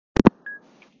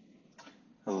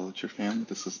Hello, Church family.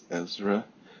 This is Ezra,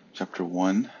 chapter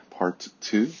 1, part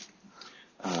 2.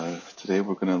 Today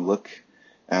we're going to look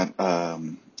at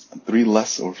three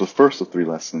lessons, or the first of three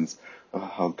lessons, of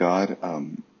how God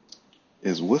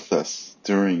is with us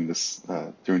during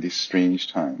these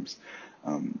strange times.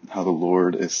 How the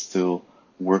Lord is still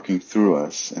working through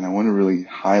us, and I want to really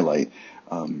highlight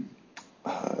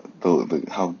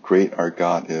how great our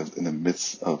God is in the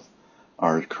midst of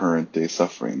our current day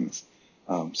sufferings.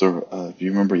 If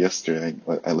you remember yesterday,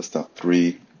 I listed out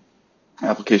three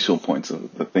applicational points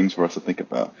of the things for us to think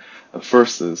about. The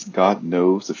first is God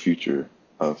knows the future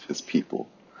of his people.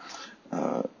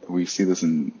 We see this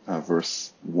in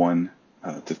verse 1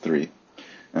 to 3.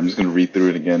 I'm just going to read through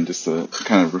it again just to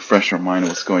kind of refresh our mind on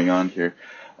what's going on here.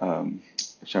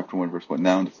 Chapter 1, verse 1.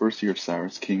 Now in the first year of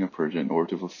Cyrus, king of Persia, in order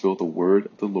to fulfill the word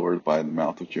of the Lord by the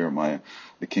mouth of Jeremiah,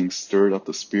 the king stirred up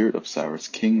the spirit of Cyrus,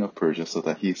 king of Persia, so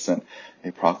that he sent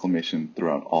a proclamation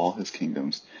throughout all his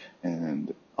kingdoms,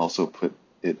 and also put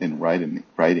it in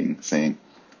writing, saying,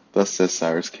 Thus says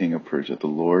Cyrus, king of Persia, the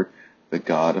Lord, the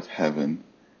God of heaven,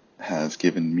 has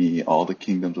given me all the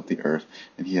kingdoms of the earth,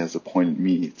 and he has appointed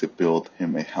me to build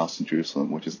him a house in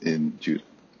Jerusalem, which is in Judah.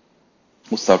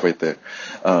 We'll stop right there.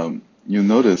 You'll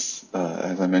notice,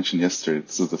 as I mentioned yesterday,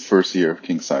 this is the first year of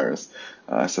King Cyrus.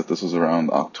 I said this was around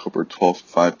October 12th,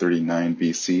 539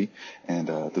 BC, and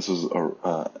this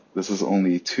is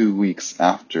only 2 weeks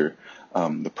after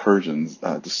the Persians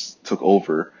just took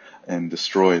over and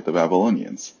destroyed the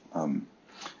Babylonians. And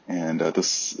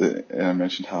I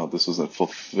mentioned how this was a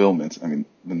fulfillment. I mean,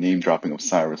 the name dropping of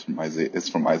Cyrus is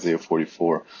from Isaiah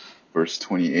 44, verse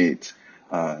 28.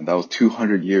 And that was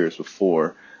 200 years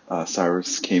before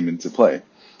Cyrus came into play.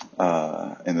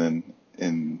 And then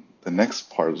in the next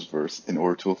part of this verse, in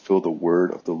order to fulfill the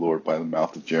word of the Lord by the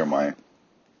mouth of Jeremiah.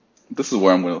 This is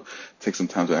where I'm going to take some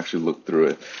time to actually look through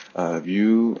it. If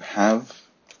you're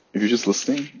just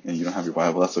listening and you don't have your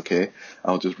Bible, that's okay.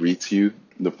 I'll just read to you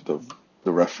the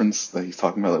reference that he's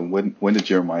talking about. Like when did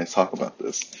Jeremiah talk about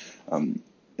this? And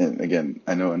again,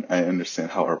 I know and I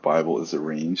understand how our Bible is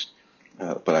arranged.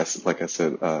 But like I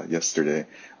said yesterday,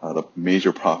 the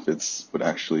major prophets would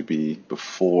actually be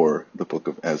before the book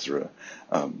of Ezra.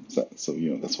 So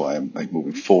that's why I'm like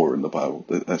moving forward in the Bible.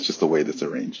 That's just the way that's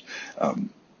arranged.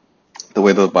 The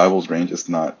way the Bible's arranged is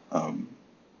not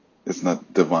it's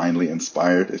not divinely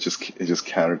inspired. It's just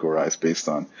categorized based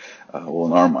on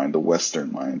in our mind, the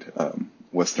Western mind,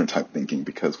 Western type thinking,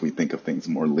 because we think of things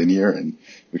more linear and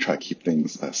we try to keep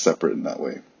things separate in that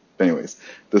way. But anyways,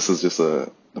 this is just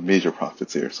the major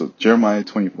prophets here. So Jeremiah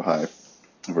 25,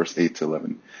 verse 8 to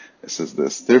 11, it says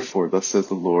this: Therefore, thus says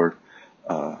the Lord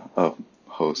of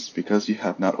hosts, because you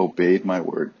have not obeyed my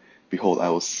word, behold, I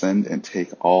will send and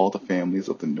take all the families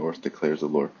of the north, declares the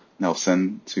Lord. And I will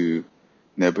send to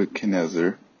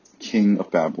Nebuchadnezzar, king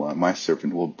of Babylon, my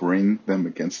servant, will bring them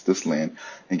against this land,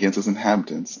 against its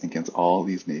inhabitants, against all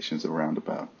these nations round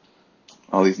about.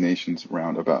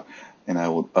 And I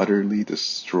will utterly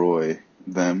destroy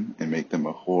them and make them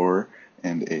a horror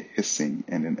and a hissing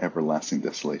and an everlasting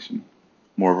desolation.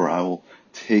 Moreover, I will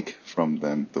take from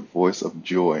them the voice of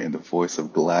joy and the voice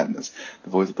of gladness, the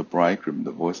voice of the bridegroom,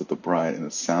 the voice of the bride, and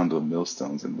the sound of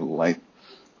millstones and the light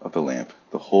of the lamp.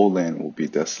 The whole land will be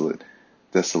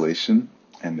desolation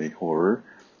and a horror,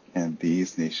 and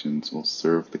these nations will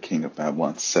serve the king of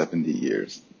Babylon 70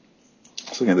 years.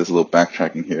 So again, there's a little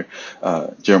backtracking here.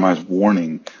 Jeremiah's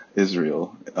warning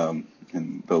Israel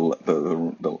and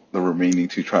the remaining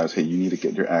two tribes, hey, you need to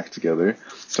get your act together.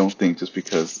 Don't think just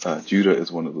because Judah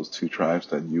is one of those two tribes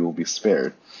that you will be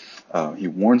spared. He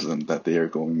warns them that they are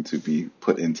going to be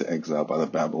put into exile by the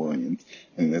Babylonians.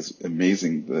 And it's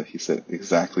amazing that he said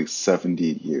exactly 70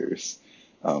 years.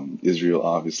 Israel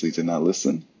obviously did not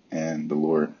listen, and the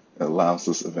Lord allows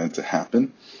this event to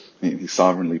happen. And he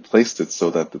sovereignly placed it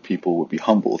so that the people would be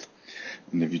humbled.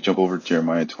 And if you jump over to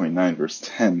Jeremiah 29, verse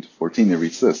 10 to 14, it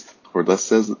reads this: For thus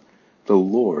says the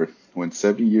Lord, when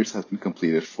 70 years have been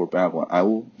completed for Babylon, I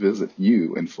will visit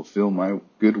you and fulfill my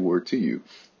good word to you,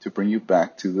 to bring you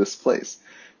back to this place.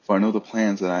 For I know the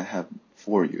plans that I have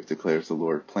for you, declares the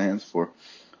Lord, plans for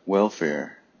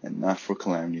welfare and not for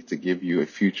calamity, to give you a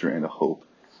future and a hope.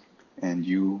 And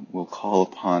you will call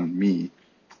upon me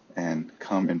and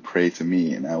come and pray to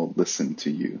me, and I will listen to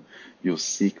you. You'll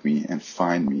seek me and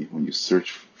find me when you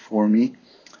search for me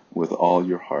with all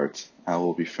your heart. I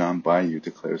will be found by you,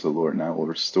 declares the Lord, and I will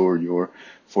restore your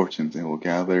fortunes and will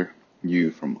gather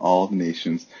you from all the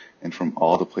nations and from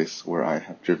all the places where I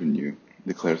have driven you,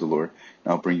 declares the Lord,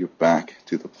 and I'll bring you back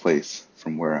to the place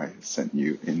from where I sent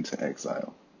you into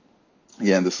exile.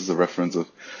 Again, this is a reference of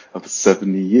the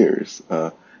 70 years.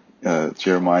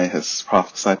 Jeremiah has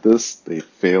prophesied this. They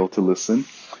fail to listen,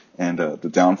 and the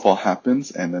downfall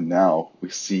happens, and then now we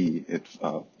see it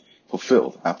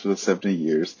fulfilled after the 70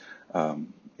 years.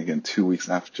 Again, 2 weeks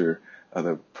after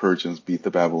the Persians beat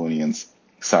the Babylonians,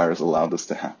 Cyrus allowed this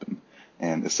to happen.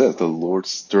 And it says the Lord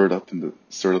stirred up the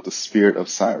spirit of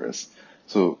Cyrus.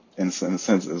 So in a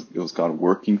sense, it was God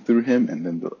working through him,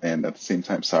 and at the same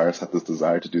time, Cyrus had this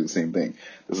desire to do the same thing.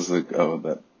 This is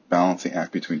that balancing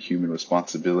act between human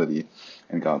responsibility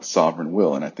and God's sovereign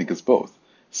will, and I think it's both.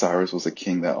 Cyrus was a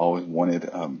king that always wanted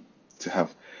to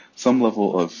have some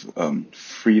level of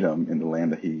freedom in the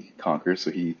land that he conquered,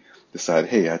 so he decided,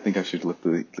 hey, I think I should let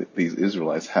these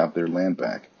Israelites have their land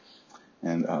back.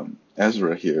 And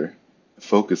Ezra here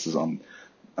focuses on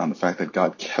the fact that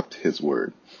God kept his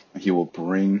word. He will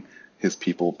bring his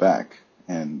people back.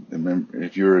 And remember,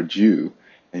 if you're a Jew,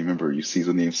 and remember you see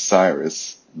the name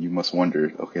Cyrus, you must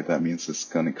wonder, okay, that means it's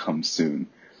going to come soon.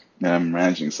 And I'm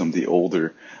imagining some of the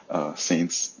older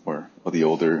saints or the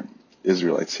older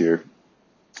Israelites here,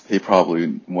 they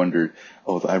probably wondered,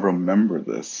 oh, I remember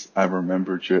this. I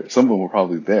remember, some of them were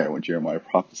probably there when Jeremiah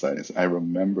prophesied this. I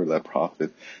remember that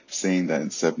prophet saying that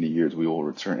in 70 years we will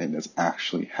return, and it's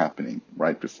actually happening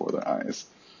right before their eyes.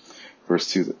 Verse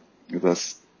 2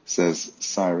 thus says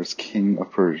Cyrus, king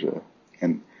of Persia.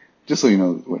 And just so you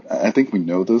know, I think we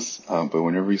know this, but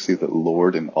whenever you see the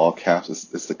Lord in all caps,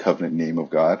 it's the covenant name of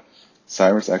God.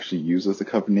 Cyrus actually uses the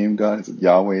covenant name of God. He says,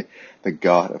 Yahweh, the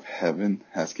God of heaven,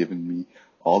 has given me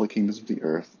all the kingdoms of the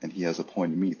earth, and he has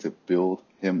appointed me to build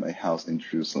him a house in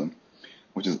Jerusalem,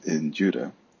 which is in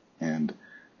Judah. And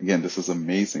again, this is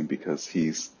amazing because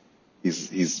he's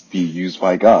being used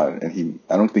by God, and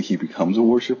I don't think he becomes a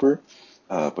worshiper,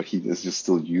 but he is just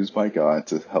still used by God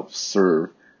to help serve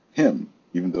him.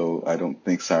 Even though I don't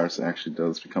think Cyrus actually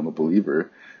does become a believer,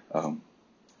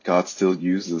 God still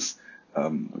uses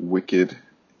wicked,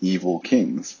 evil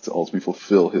kings to ultimately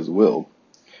fulfill his will.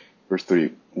 Verse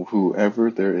 3, whoever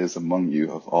there is among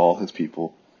you of all his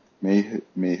people, may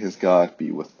his God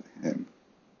be with him.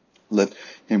 Let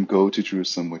him go to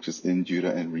Jerusalem, which is in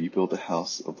Judah, and rebuild the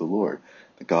house of the Lord,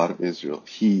 the God of Israel.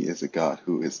 He is a God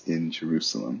who is in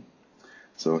Jerusalem.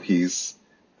 So this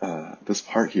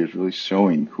part here is really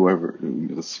showing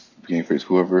this beginning phrase,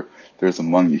 whoever there is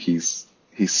among you, he's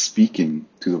speaking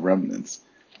to the remnants.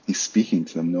 He's speaking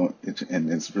to them,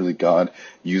 and it's really God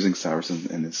using Cyrus,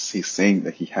 and he's saying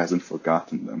that he hasn't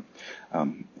forgotten them,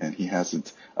 and he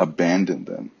hasn't abandoned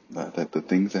them. That the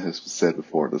things that has been said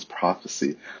before, this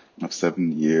prophecy of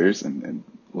 70 years, and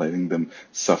letting them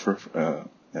suffer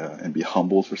and be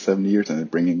humbled for 70 years, and then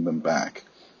bringing them back.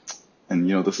 And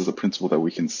this is a principle that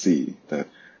we can see, that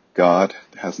God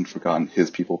hasn't forgotten his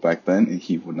people back then, and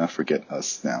he would not forget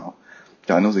us now.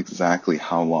 God knows exactly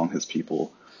how long his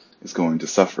people is going to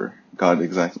suffer. God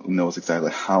knows exactly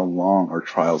how long our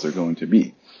trials are going to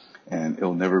be. And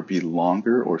it'll never be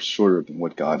longer or shorter than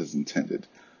what God has intended.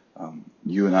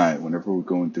 You and I, whenever we're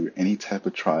going through any type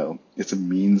of trial, it's a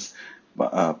means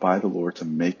by the Lord to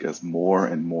make us more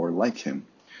and more like him.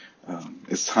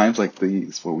 It's times like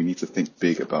these where we need to think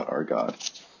big about our God.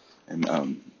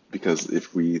 And because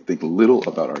if we think little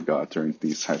about our God during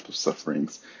these types of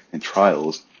sufferings and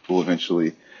trials, we'll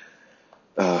eventually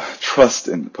trust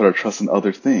and put our trust in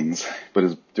other things. But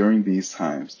it's during these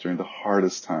times, during the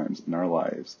hardest times in our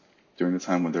lives, during the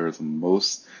time when there is the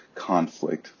most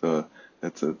conflict,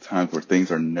 that's a time where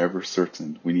things are never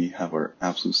certain. We need to have our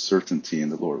absolute certainty in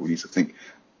the Lord. We need to think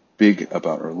big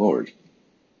about our Lord.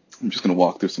 I'm just going to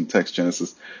walk through some text.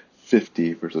 Genesis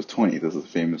 50 verses 20. This is a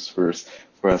famous verse.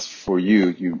 For as for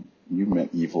you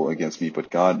meant evil against me, but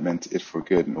God meant it for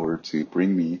good in order to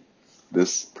bring me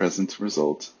this present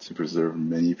result, to preserve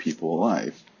many people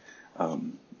alive.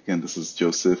 Again, this is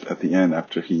Joseph at the end,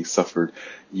 after he suffered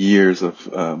years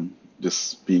of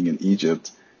just being in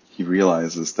Egypt. He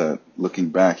realizes that looking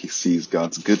back, he sees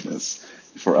God's goodness.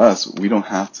 For us, we don't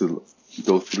have to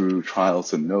go through trials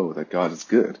to know that God is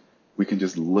good. We can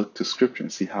just look to Scripture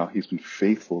and see how he's been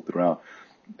faithful throughout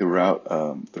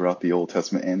the Old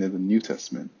Testament and in the New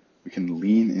Testament. We can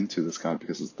lean into this God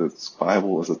because the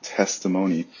Bible is a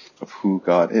testimony of who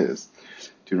God is.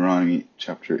 Deuteronomy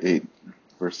chapter 8,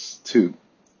 verse 2.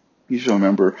 You shall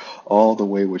remember all the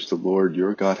way which the Lord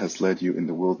your God has led you in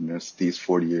the wilderness these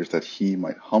 40 years, that he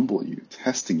might humble you,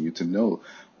 testing you to know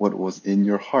what was in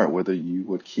your heart, whether you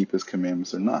would keep his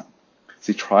commandments or not.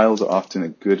 See, trials are often a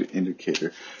good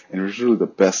indicator, and it's really the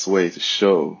best way to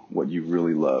show what you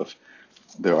really love.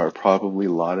 There are probably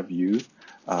a lot of you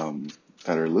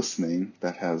that are listening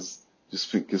that has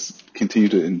just continue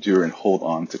to endure and hold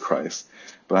on to Christ.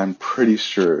 But I'm pretty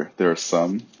sure there are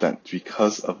some that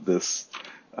because of this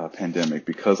pandemic,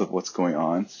 because of what's going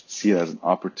on, see it as an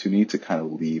opportunity to kind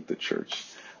of leave the church.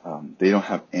 They don't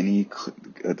have any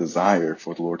desire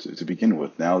for the Lord to begin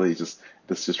with. Now this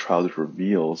just trial just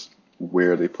reveals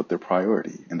where they put their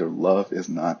priority, and their love is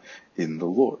not in the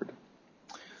Lord.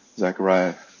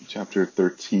 Zechariah chapter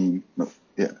 13,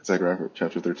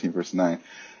 verse 9.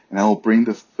 And I will bring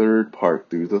the third part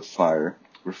through the fire,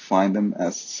 refine them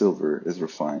as silver is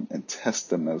refined, and test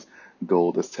them as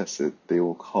gold is tested. They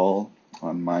will call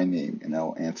on my name, and I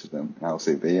will answer them. And I will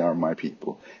say, they are my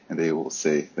people. And they will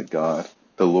say, the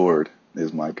Lord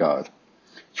is my God.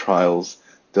 Trials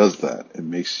does that. It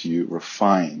makes you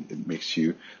refine. It makes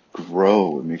you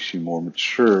grow. It makes you more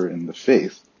mature in the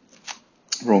faith.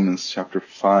 Romans chapter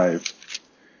 5,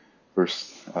 verse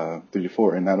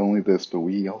 34. And not only this, but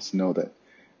we also know that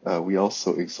we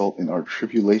also exult in our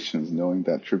tribulations, knowing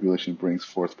that tribulation brings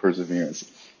forth perseverance,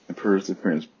 and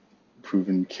perseverance,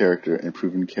 proven character, and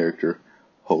proven character,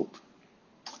 hope.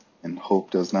 And hope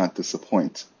does not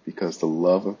disappoint, because the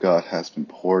love of God has been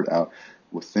poured out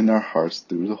within our hearts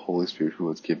through the Holy Spirit who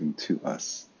was given to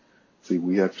us. See,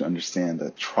 we have to understand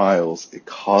that trials, it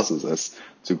causes us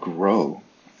to grow.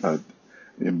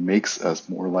 It makes us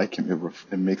more like Him.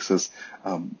 It makes us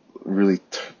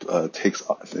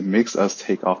it makes us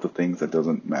take off the things that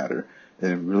doesn't matter.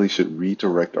 And it really should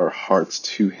redirect our hearts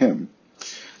to Him.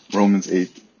 Romans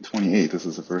 8:28. This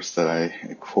is a verse that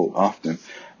I quote often.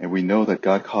 And we know that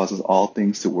God causes all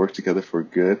things to work together for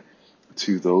good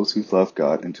to those who love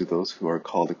God and to those who are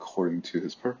called according to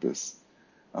His purpose.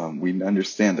 We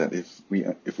understand that if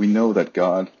we know that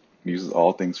God uses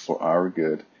all things for our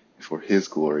good, for His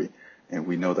glory, and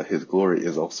we know that His glory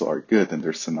is also our good, then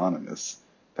they're synonymous.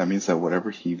 That means that whatever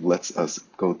He lets us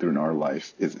go through in our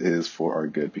life is for our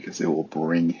good, because it will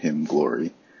bring Him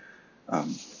glory. 2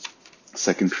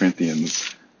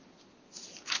 Corinthians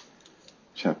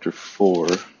chapter 4,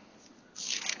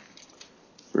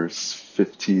 verse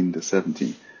 15 to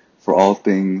 17. For all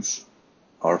things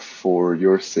are for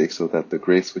your sake, so that the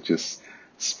grace which is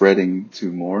spreading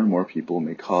to more and more people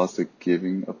may cause the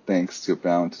giving of thanks to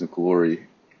abound to the glory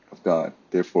of God.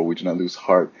 Therefore, we do not lose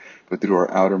heart, but though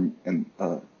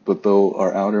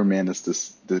our outer man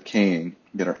is decaying,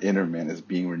 yet our inner man is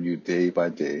being renewed day by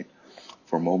day.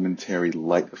 For momentary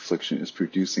light affliction is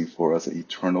producing for us an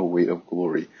eternal weight of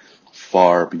glory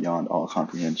far beyond all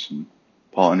comprehension.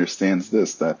 Paul understands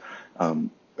this, that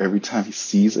every time he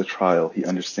sees a trial, he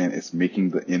understands it's making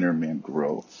the inner man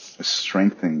grow. It's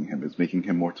strengthening him. It's making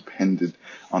him more dependent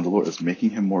on the Lord. It's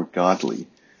making him more godly.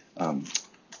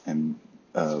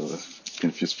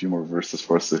 Just a few more verses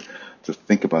for us to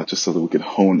think about, just so that we can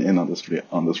hone in on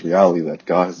this reality that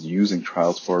God is using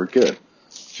trials for our good.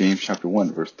 James chapter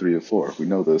 1, verse 3 to 4. We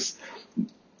know this.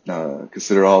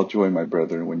 Consider all joy, my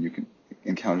brethren, when you can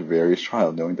encounter various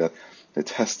trials, knowing that the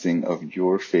testing of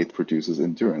your faith produces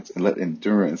endurance. And let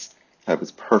endurance have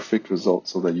its perfect result,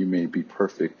 so that you may be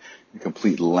perfect and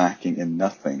complete, lacking in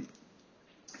nothing.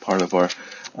 Part of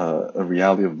a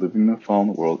reality of living in a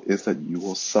fallen world is that you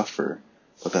will suffer.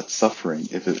 But that suffering,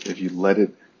 if you let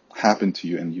it happen to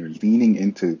you and you're leaning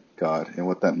into God, and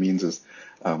what that means is,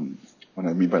 what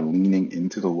I mean by leaning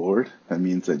into the Lord, that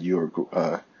means that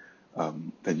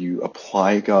that you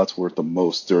apply God's word the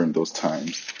most during those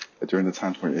times. During the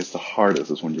times where it's the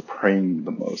hardest is when you're praying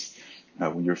the most.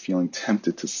 When you're feeling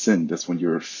tempted to sin, that's when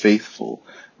you're faithful.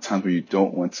 Times where you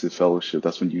don't want to fellowship,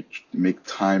 that's when you make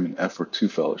time and effort to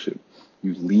fellowship.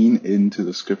 You lean into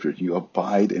the scripture. You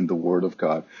abide in the word of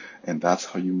God, and that's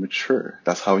how you mature.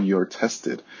 That's how you are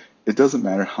tested. It doesn't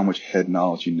matter how much head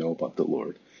knowledge you know about the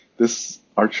Lord.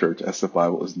 Our church, SF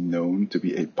Bible, is known to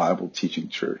be a Bible teaching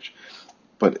church.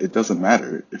 But it doesn't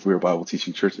matter if we're a Bible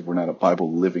teaching church if we're not a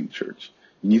Bible living church.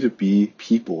 You need to be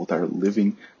people that are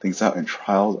living things out, and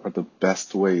trials are the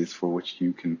best ways for which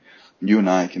you and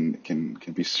I can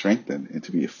be strengthened and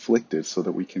to be afflicted, so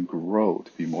that we can grow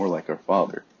to be more like our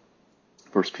Father.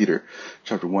 1 Peter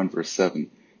chapter 1, verse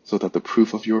 7, so that the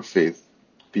proof of your faith,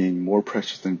 being more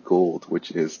precious than gold,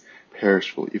 which is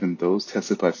perishable, even those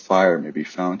tested by fire, may be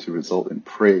found to result in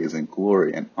praise and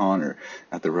glory and honor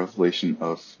at the revelation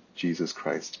of Jesus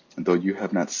Christ. And though you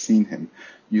have not seen him,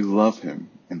 you love him.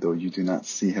 And though you do not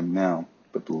see him now,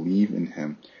 but believe in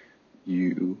him,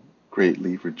 you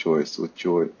greatly rejoice with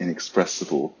joy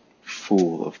inexpressible,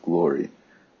 full of glory,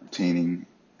 obtaining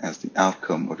as the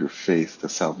outcome of your faith the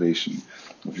salvation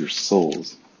of your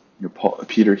souls.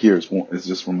 Peter here is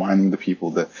just reminding the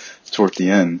people that toward the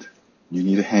end, you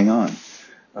need to hang on.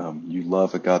 You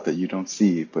love a God that you don't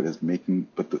see, but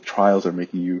the trials are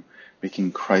making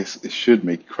Christ. It should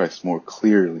make Christ more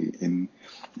clearly in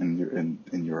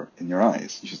your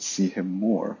eyes. You should see him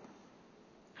more.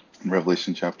 In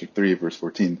Revelation chapter 3, verse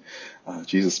 14,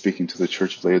 Jesus speaking to the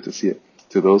church of Laodicea,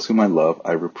 to those whom I love,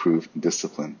 I reprove and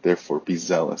discipline. Therefore, be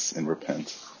zealous and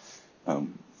repent.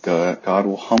 God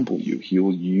will humble you. He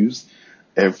will use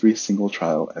every single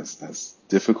trial, as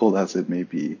difficult as it may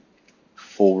be,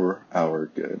 for our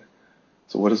good.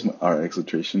 So what is our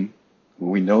exhortation?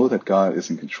 We know that God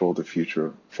is in control of the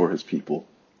future for his people.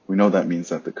 We know that means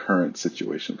that the current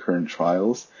situation, current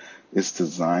trials, is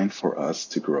designed for us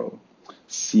to grow.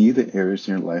 See the areas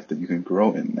in your life that you can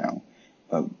grow in now.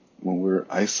 When we're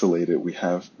isolated,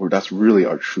 that's really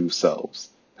our true selves.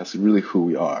 That's really who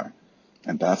we are.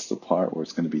 And that's the part where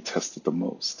it's going to be tested the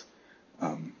most.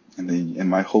 And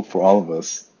my hope for all of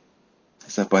us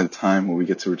is that by the time when we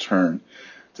get to return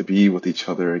to be with each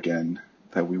other again,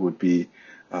 that we would be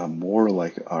more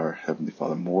like our Heavenly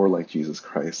Father, more like Jesus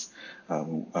Christ.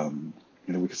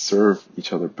 We could serve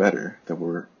each other better. That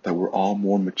we're all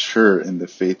more mature in the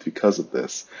faith because of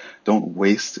this. Don't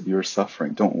waste your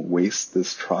suffering. Don't waste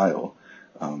this trial.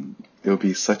 It would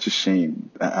be such a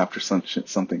shame that after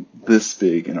something this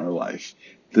big in our life,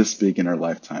 this big in our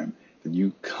lifetime, that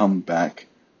you come back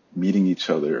meeting each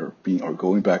other or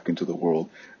going back into the world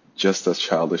just as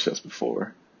childish as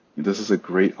before. This is a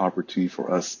great opportunity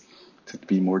for us to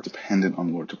be more dependent on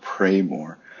the Lord, to pray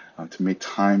more, to make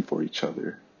time for each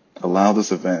other. Allow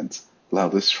this event, allow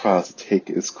this trial to take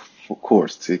its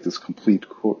course, take this complete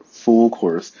full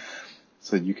course,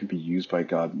 so that you can be used by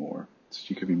God more, so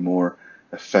you can be more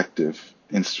effective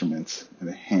instruments in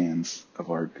the hands of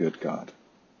our good God.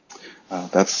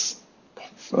 That's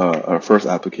our first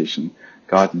application.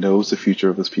 God knows the future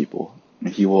of his people, and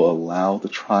he will allow the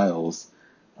trials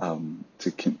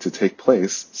to take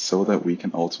place so that we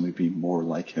can ultimately be more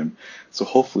like him. So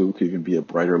hopefully we can even be a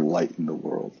brighter light in the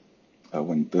world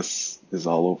when this is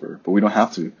all over. But we don't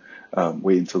have to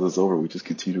wait until it's over. We just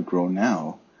continue to grow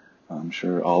now. I'm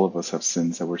sure all of us have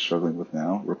sins that we're struggling with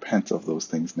now. Repent of those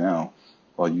things now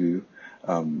while you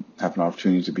have an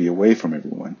opportunity to be away from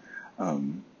everyone.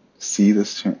 See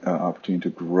this opportunity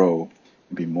to grow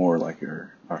and be more like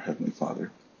our Heavenly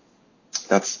Father.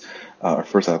 That's our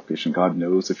first application. God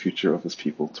knows the future of his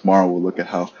people. Tomorrow we'll look at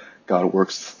how God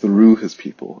works through his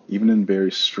people. Even in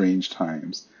very strange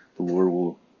times, the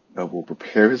Lord will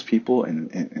prepare his people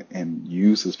and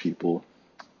use his people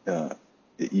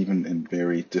even in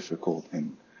very difficult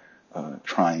and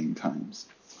trying times.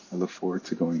 I look forward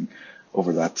to going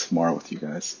over that tomorrow with you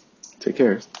guys. Take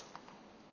care.